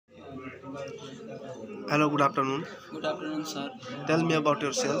Hello, good afternoon. Good afternoon, sir. Tell me about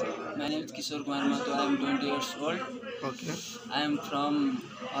yourself. My name is Kishor Kumar Mahato. I am 20 years old. Okay. I am from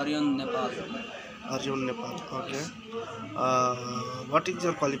Orion, Nepal. Arjun, Nepal. Okay. Yes. What is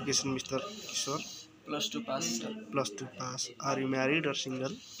your qualification, Mr. Kishor? Plus 2 pass, sir. Plus two pass. Are you married or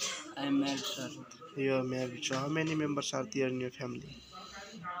single? I am married, sir. You are married. So, how many members are there in your family?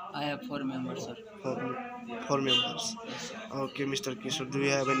 I have 4 members, sir. Four members. Yes, sir. Okay, Mr. Kishor. Do you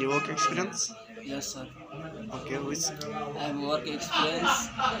have any work experience? Yes, sir. Okay, which? I have work experience.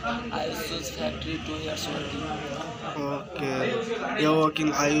 I choose factory 2 years working. Okay. You are working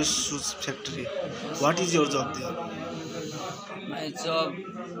Ayush Shoes Factory. Yes, What is sir. your job there? My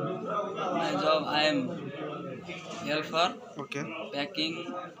job, I am helper, Okay. packing,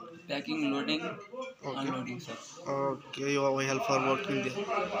 loading, Okay. unloading, sir. Okay, you are help for working there.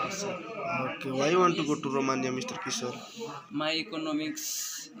 Yes, sir. Okay, why you want to go to Romania, Mr. Kishore? My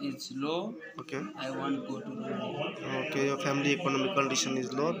economics is low. Okay, I want to go to Romania. okay, your family economic condition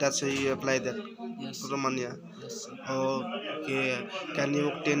is low. That's why you apply that Yes, to sir. Romania. Yes, sir. Okay, can you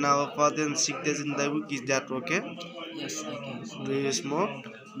work 10 hours per day and 6 days in the week? Is that okay? Yes, I can, sir. Do you smoke?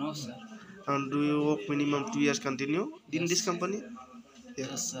 No, sir. And do you work minimum 2 years continue in this Yes. company? Yeah.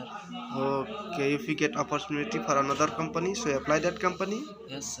 Yes, sir. Okay, if you get opportunity for another company, so you apply that company.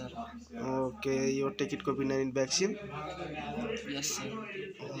 Yes, sir. Okay, you take it COVID-19 vaccine. Yes, sir.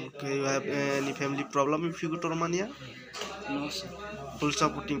 Okay, you have any family problem if you go to Romania? No, sir. Full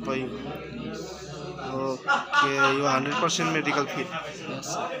supporting for you. Yes. Okay, you are 100% medical fit.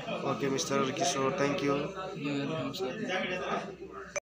 Yes, sir. Okay, Mr. Kishore, thank you. You welcome, sir.